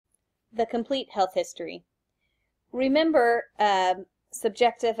the complete health history. Remember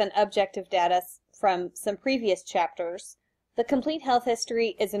subjective and objective data from some previous chapters. The complete health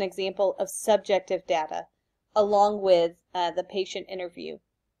history is an example of subjective data along with the patient interview.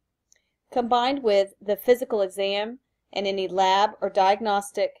 Combined with the physical exam and any lab or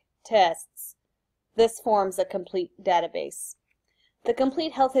diagnostic tests, this forms a complete database. The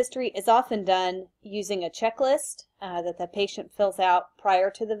complete health history is often done using a checklist that the patient fills out prior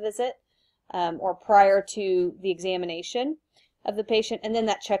to the visit or prior to the examination of the patient, and then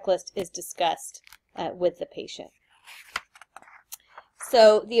that checklist is discussed with the patient.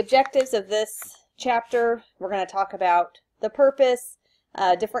 So the objectives of this chapter, we're going to talk about the purpose,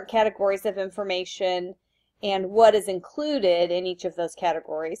 different categories of information, and what is included in each of those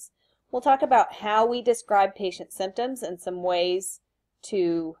categories. We'll talk about how we describe patient symptoms and some ways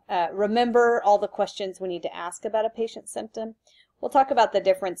to remember all the questions we need to ask about a patient symptom. We'll talk about the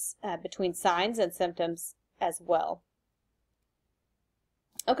difference between signs and symptoms as well.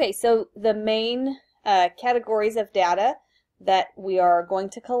 Okay, so the main categories of data that we are going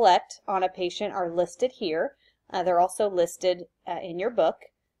to collect on a patient are listed here. They're also listed in your book,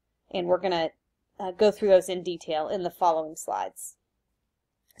 and we're going to go through those in detail in the following slides.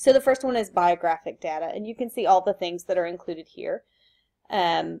 So the first one is biographic data, and you can see all the things that are included here.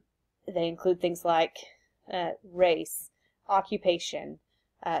 They include things like race, occupation,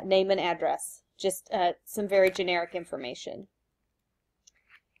 name and address, just some very generic information.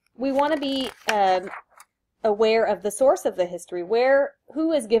 We want to be aware of the source of the history.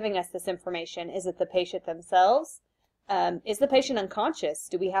 Who is giving us this information? Is it the patient themselves? Is the patient unconscious?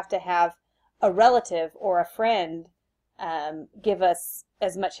 Do we have to have a relative or a friend give us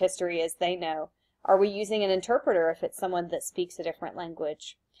as much history as they know? Are we using an interpreter if it's someone that speaks a different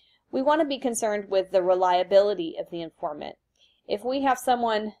language? We want to be concerned with the reliability of the informant. If we have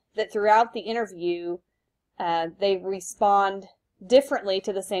someone that throughout the interview they respond differently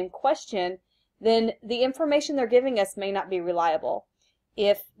to the same question, then the information they're giving us may not be reliable.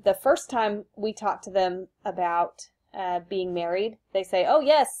 If the first time we talk to them about being married, they say, oh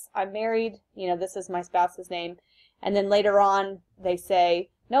yes, I'm married, this is my spouse's name, and then later on they say,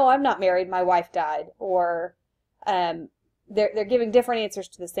 no, I'm not married, my wife died, or they're giving different answers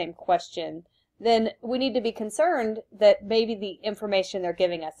to the same question, then we need to be concerned that maybe the information they're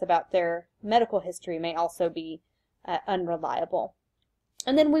giving us about their medical history may also be unreliable.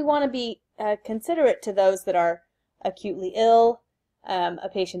 And then we want to be considerate to those that are acutely ill, a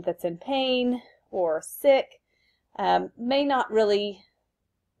patient that's in pain or sick, may not really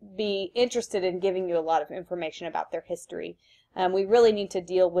be interested in giving you a lot of information about their history. We really need to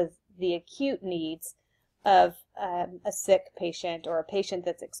deal with the acute needs of a sick patient or a patient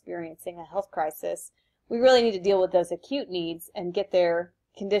that's experiencing a health crisis. We really need to deal with those acute needs and get their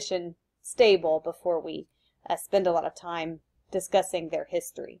condition stable before we spend a lot of time discussing their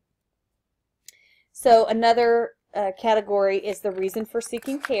history. So another category is the reason for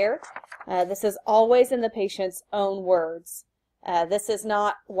seeking care. This is always in the patient's own words. This is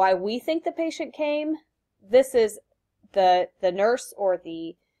not why we think the patient came. This is the nurse or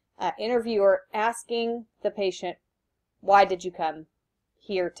the interviewer asking the patient, why did you come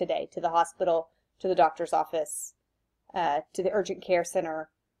here today, to the hospital, to the doctor's office, to the urgent care center?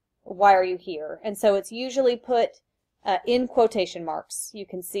 Why are you here? And so it's usually put in quotation marks. You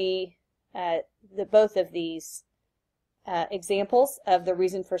can see both of these examples of the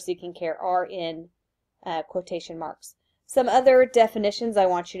reason for seeking care are in quotation marks. Some other definitions I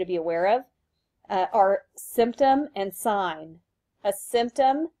want you to be aware of are symptom and sign. A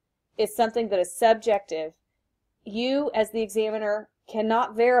symptom is something that is subjective. You, as the examiner,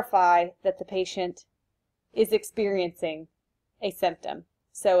 cannot verify that the patient is experiencing a symptom.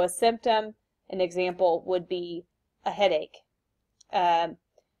 So a symptom, an example, would be a headache, a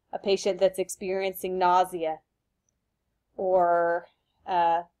patient that's experiencing nausea, or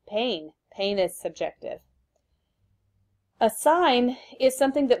pain. Pain is subjective. A sign is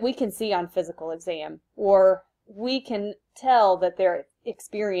something that we can see on physical exam, or we can tell that they're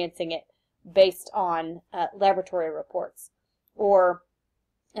experiencing it based on laboratory reports. Or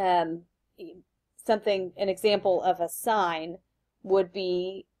an example of a sign would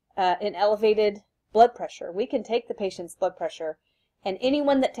be an elevated blood pressure. We can take the patient's blood pressure, and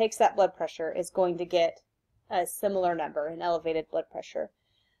anyone that takes that blood pressure is going to get a similar number, an elevated blood pressure.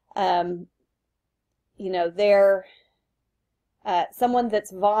 Someone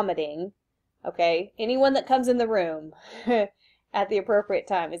that's vomiting, okay, anyone that comes in the room at the appropriate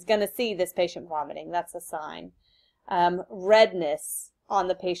time is going to see this patient vomiting. That's a sign. Redness on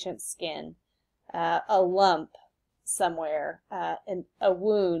the patient's skin, a lump somewhere, a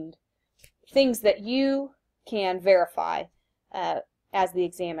wound, things that you can verify as the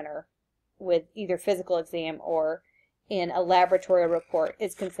examiner with either physical exam or in a laboratory report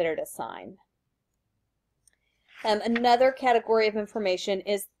is considered a sign. Another category of information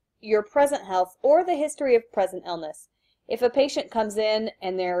is your present health or the history of present illness. If a patient comes in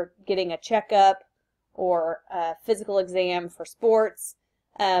and they're getting a checkup or a physical exam for sports,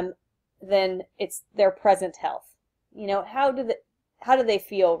 then it's their present health. You know, how do they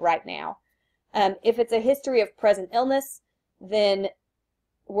feel right now? If it's a history of present illness, then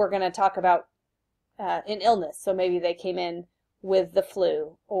we're going to talk about an illness. So maybe they came in with the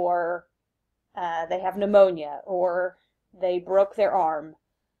flu, or they have pneumonia, or they broke their arm.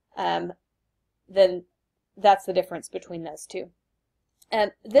 Then that's the difference between those two.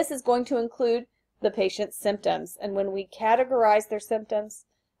 This is going to include the patient's symptoms. And when we categorize their symptoms,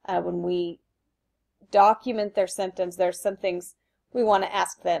 when we document their symptoms, there's some things we want to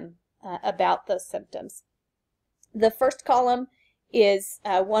ask them about those symptoms. The first column is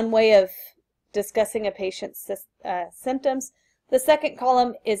one way of discussing a patient's symptoms. The second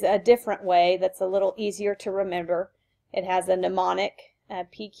column is a different way that's a little easier to remember. It has a mnemonic,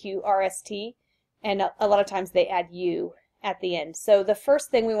 PQRST, and a lot of times they add U at the end. So the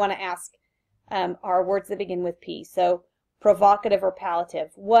first thing we want to ask are words that begin with P. So provocative or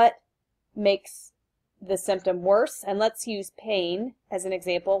palliative. What makes the symptom worse? And let's use pain as an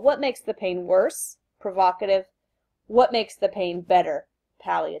example. What makes the pain worse? Provocative. What makes the pain better?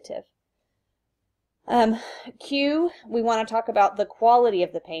 Palliative. Q, we want to talk about the quality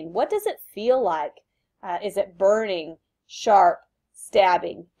of the pain. What does it feel like? Is it burning, sharp,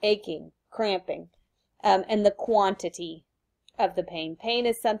 stabbing, aching, cramping? And the quantity of the pain. Pain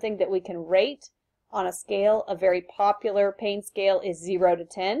is something that we can rate on a scale. A very popular pain scale is 0 to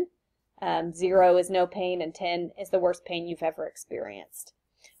 10. 0 is no pain and 10 is the worst pain you've ever experienced.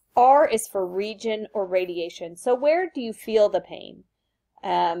 R is for region or radiation. So where do you feel the pain?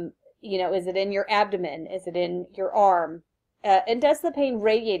 You know, is it in your abdomen? Is it in your arm? And does the pain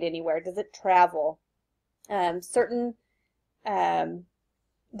radiate anywhere? Does it travel? Certain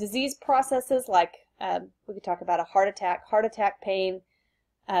disease processes, like we could talk about a heart attack pain,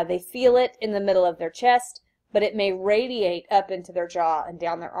 they feel it in the middle of their chest, but it may radiate up into their jaw and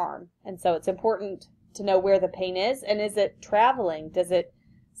down their arm. And so it's important to know where the pain is, and is it traveling? Does it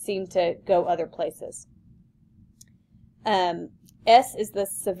seem to go other places? S is the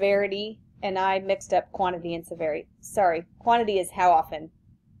severity, and I mixed up quantity and severity. Sorry, quantity is how often.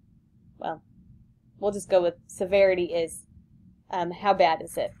 Well, we'll just go with severity is how bad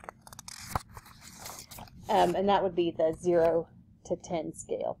is it? And that would be the 0 to 10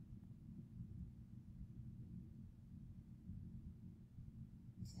 scale.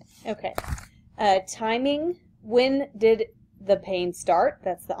 Okay. Timing. When did the pain start?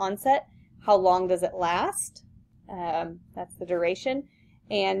 That's the onset. How long does it last? That's the duration.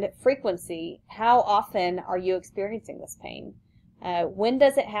 And frequency. How often are you experiencing this pain? When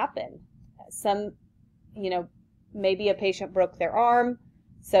does it happen? Maybe a patient broke their arm,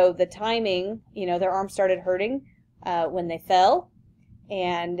 so the timing, their arm started hurting when they fell,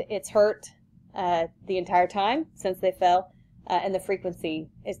 and it's hurt the entire time since they fell, and the frequency,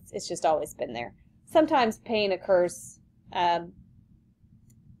 it's just always been there. Sometimes pain occurs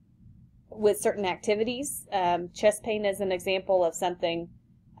with certain activities. Chest pain is an example of something.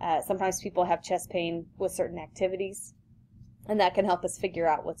 Sometimes people have chest pain with certain activities, and that can help us figure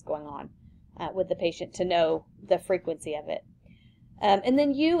out what's going on with the patient to know the frequency of it. And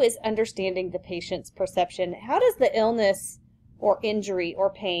then U is understanding the patient's perception. How does the illness or injury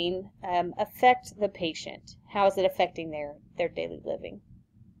or pain affect the patient? How is it affecting their daily living?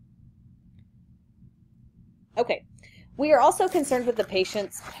 Okay, we are also concerned with the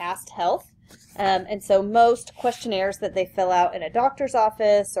patient's past health. And so most questionnaires that they fill out in a doctor's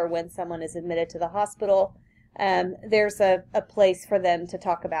office or when someone is admitted to the hospital, there's a place for them to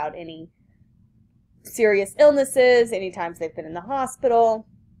talk about any serious illnesses, any times they've been in the hospital,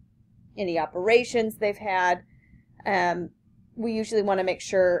 any operations they've had. We usually want to make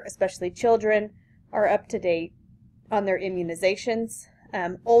sure, especially children, are up to date on their immunizations.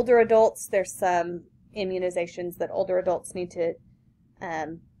 Older adults, there's some immunizations that older adults need to,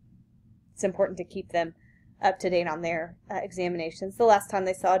 it's important to keep them up to date on their examinations, the last time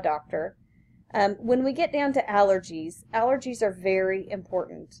they saw a doctor. When we get down to allergies, allergies are very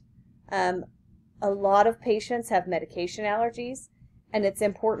important. A lot of patients have medication allergies, and it's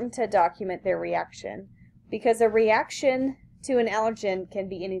important to document their reaction, because a reaction to an allergen can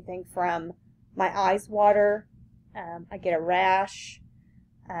be anything from my eyes water, I get a rash,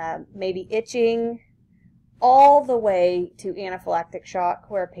 maybe itching, all the way to anaphylactic shock,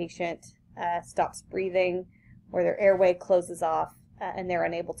 where a patient stops breathing, or their airway closes off and they're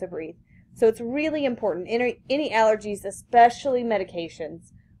unable to breathe. So it's really important. Any allergies, especially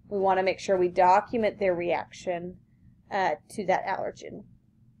medications, we want to make sure we document their reaction to that allergen.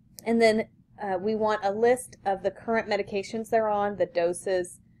 And then we want a list of the current medications they're on, the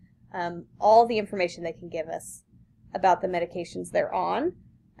doses, all the information they can give us about the medications they're on,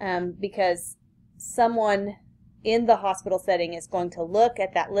 because someone in the hospital setting is going to look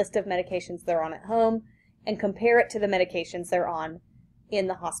at that list of medications they're on at home and compare it to the medications they're on in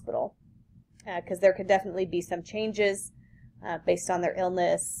the hospital, because there could definitely be some changes based on their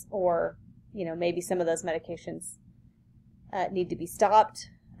illness, or maybe some of those medications need to be stopped.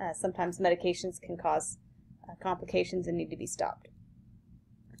 Sometimes medications can cause complications and need to be stopped.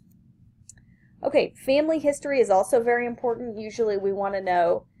 Okay, family history is also very important. Usually we want to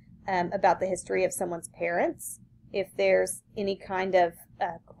know about the history of someone's parents, if there's any kind of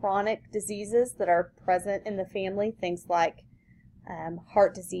chronic diseases that are present in the family, things like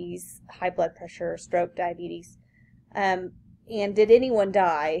heart disease, high blood pressure, stroke, diabetes. And did anyone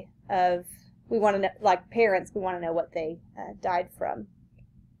die of, we want to know, like parents, we want to know what they died from.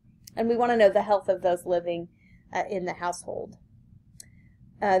 And we want to know the health of those living in the household.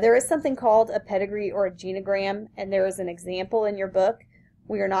 There is something called a pedigree or a genogram, and there is an example in your book.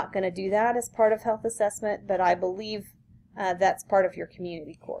 We are not going to do that as part of health assessment, but I believe that's part of your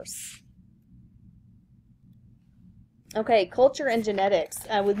community course. Okay, culture and genetics.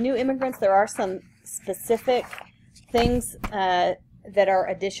 With new immigrants, there are some specific things that are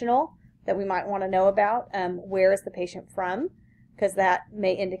additional that we might want to know about. Where is the patient from? Because that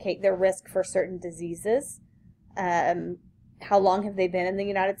may indicate their risk for certain diseases. How long have they been in the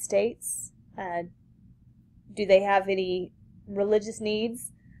United States? Do they have any religious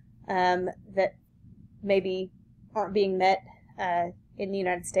needs that maybe aren't being met in the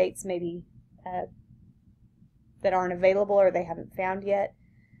United States, maybe that aren't available or they haven't found yet?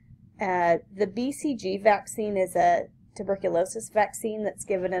 The BCG vaccine is a tuberculosis vaccine that's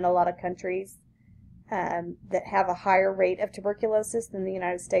given in a lot of countries that have a higher rate of tuberculosis than the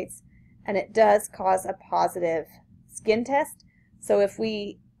United States, and it does cause a positive skin test. So if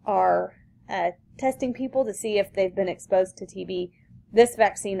we are testing people to see if they've been exposed to TB, this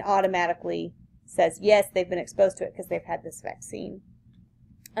vaccine automatically says yes, they've been exposed to it because they've had this vaccine.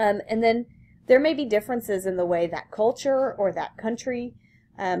 And then there may be differences in the way that culture or that country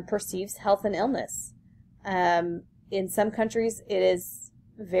perceives health and illness. In some countries, it is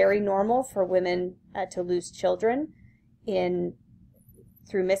very normal for women to lose children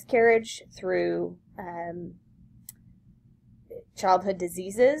through miscarriage, through childhood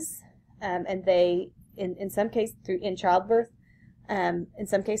diseases, and they, in some cases, in childbirth. In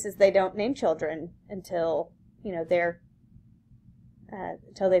some cases, they don't name children until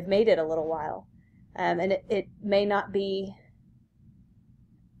until they've made it a little while, and it may not be.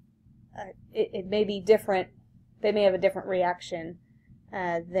 It may be different. They may have a different reaction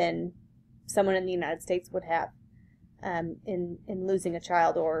than someone in the United States would have in losing a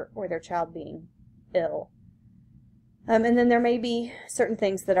child or their child being ill. And then there may be certain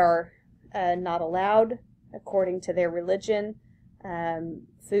things that are not allowed according to their religion,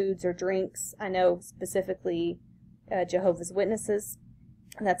 foods or drinks. I know specifically Jehovah's Witnesses,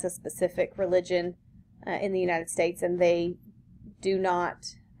 that's a specific religion in the United States, and they do not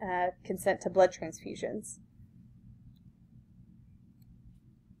consent to blood transfusions.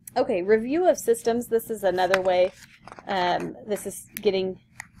 Okay, review of systems. This is another way. This is getting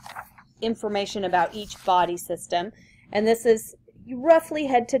information about each body system, and this is roughly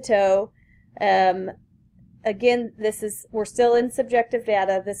head to toe. Again, we're still in subjective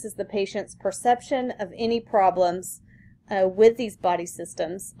data. This is the patient's perception of any problems with these body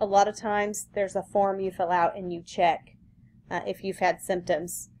systems. A lot of times there's a form you fill out and you check if you've had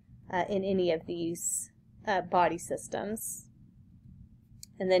symptoms in any of these body systems.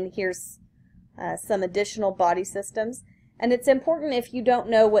 And then here's some additional body systems. And it's important, if you don't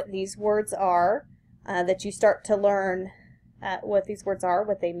know what these words are, that you start to learn what these words are,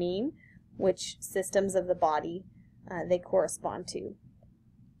 what they mean, which systems of the body they correspond to.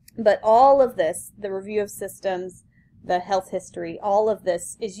 But all of this, the review of systems, the health history, all of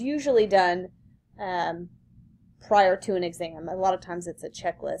this is usually done prior to an exam. A lot of times it's a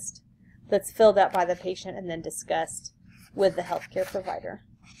checklist that's filled out by the patient and then discussed with the healthcare provider.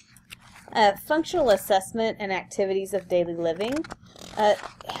 Functional assessment and activities of daily living.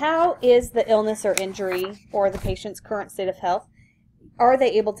 How is the illness or injury or the patient's current state of health? Are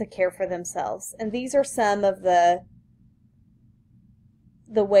they able to care for themselves? And these are some of the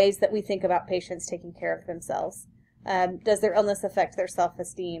ways that we think about patients taking care of themselves. Does their illness affect their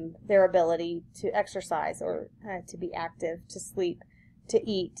self-esteem, their ability to exercise or to be active, to sleep, to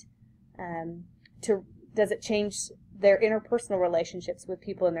eat? Does it change their interpersonal relationships with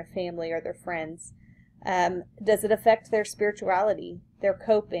people in their family or their friends? Does it affect their spirituality, their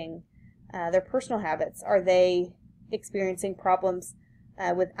coping, their personal habits? Are they experiencing problems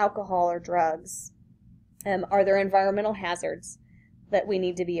with alcohol or drugs? Are there environmental hazards that we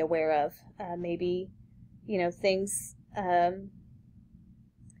need to be aware of? Maybe, things, where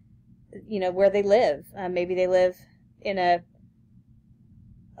they live. Maybe they live in a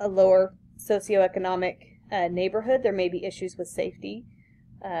lower socioeconomic neighborhood. There may be issues with safety,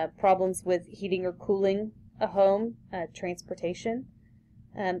 problems with heating or cooling a home, transportation.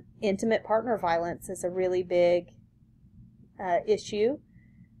 Intimate partner violence is a really big issue.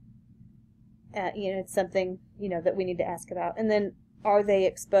 It's something, that we need to ask about. And then, are they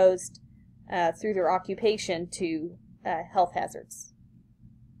exposed through their occupation to health hazards?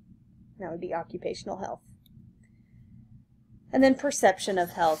 That would be occupational health. And then perception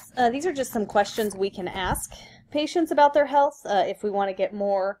of health. These are just some questions we can ask patients about their health if we want to get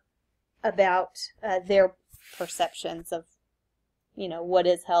more about their perceptions of, what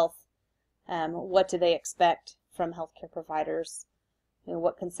is health, what do they expect from healthcare providers,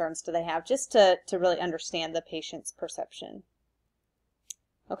 what concerns do they have, just to really understand the patient's perception.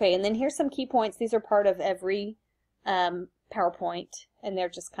 Okay, and then here's some key points. These are part of every PowerPoint, and they're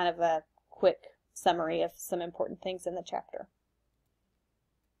just kind of a quick summary of some important things in the chapter.